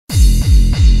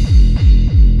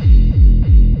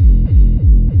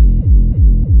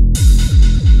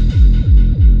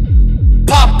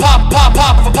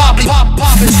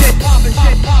poppin' shit.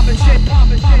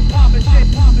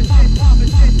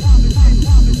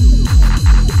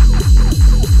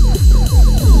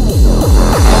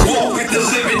 Walk with the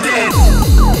living dead.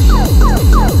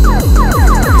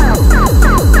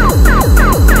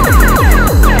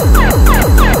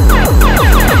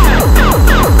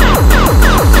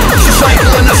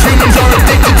 Cycle and the humans are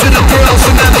addicted to the thrill. So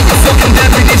now that you're fucking dead,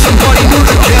 we need somebody new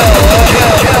to kill.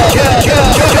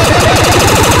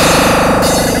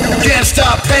 Can't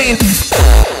stop pain.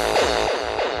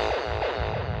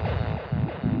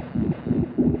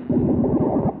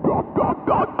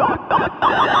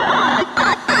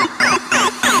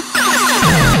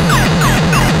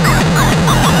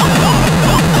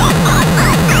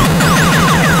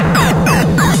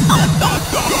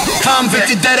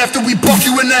 Convicted dead after we buck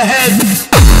you in the head.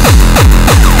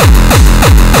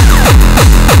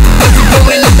 Every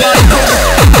bone in your body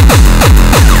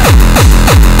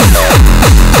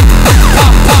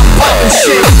poppin'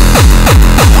 shit.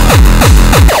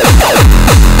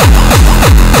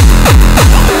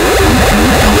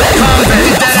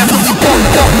 Convicted dead after we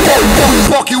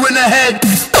buck you in the head.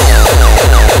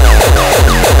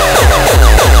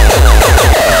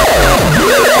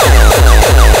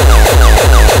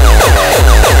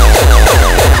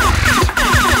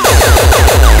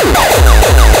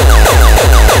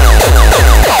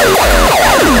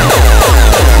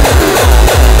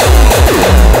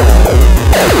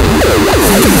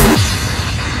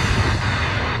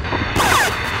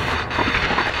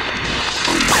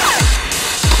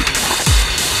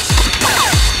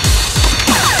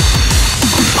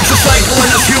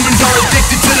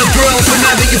 So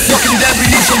now that you're fucking dead, we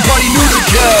need somebody new to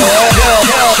kill.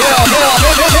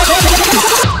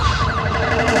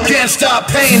 Can't stop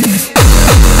pain.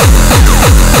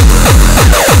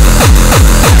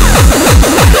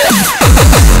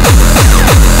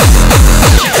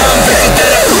 Convicted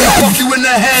dead after we fuck you in the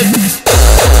head.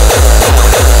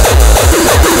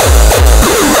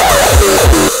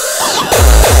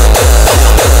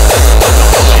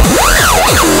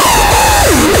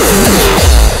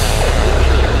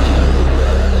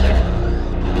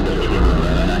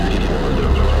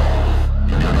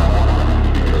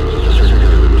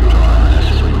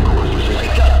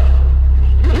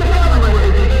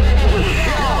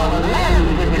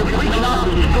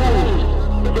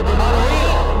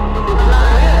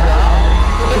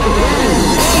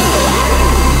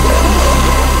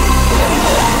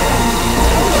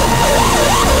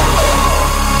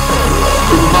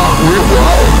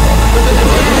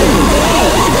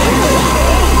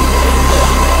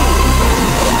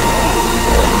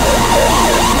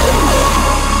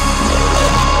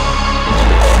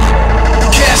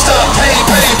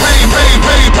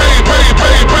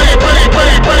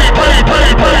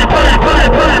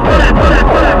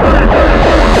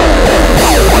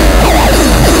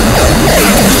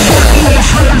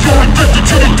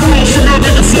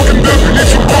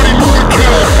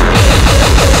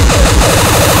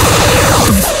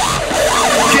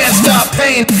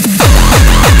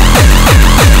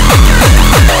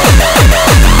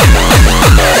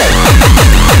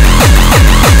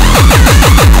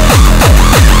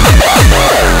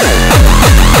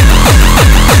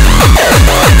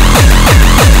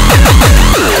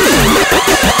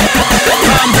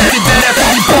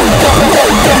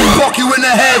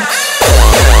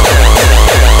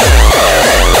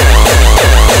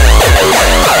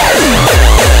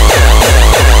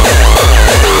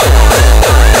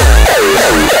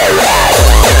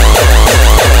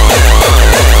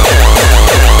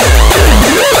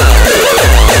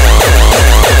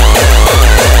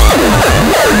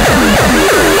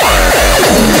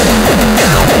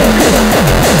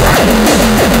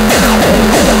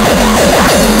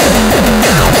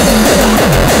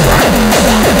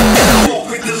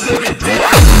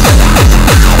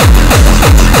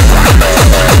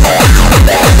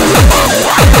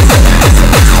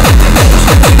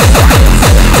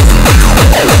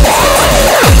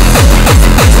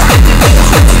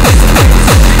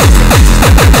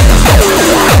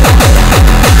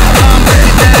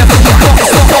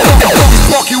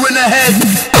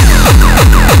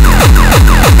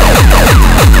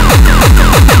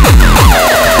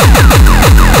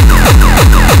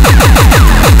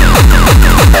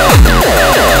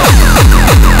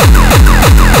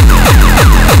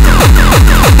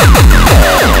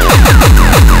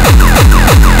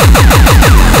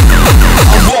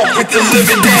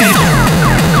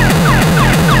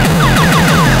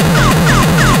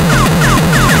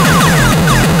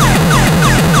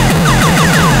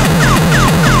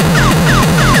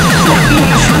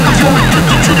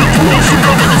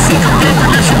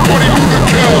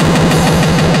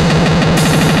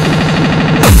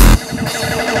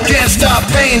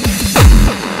 saying?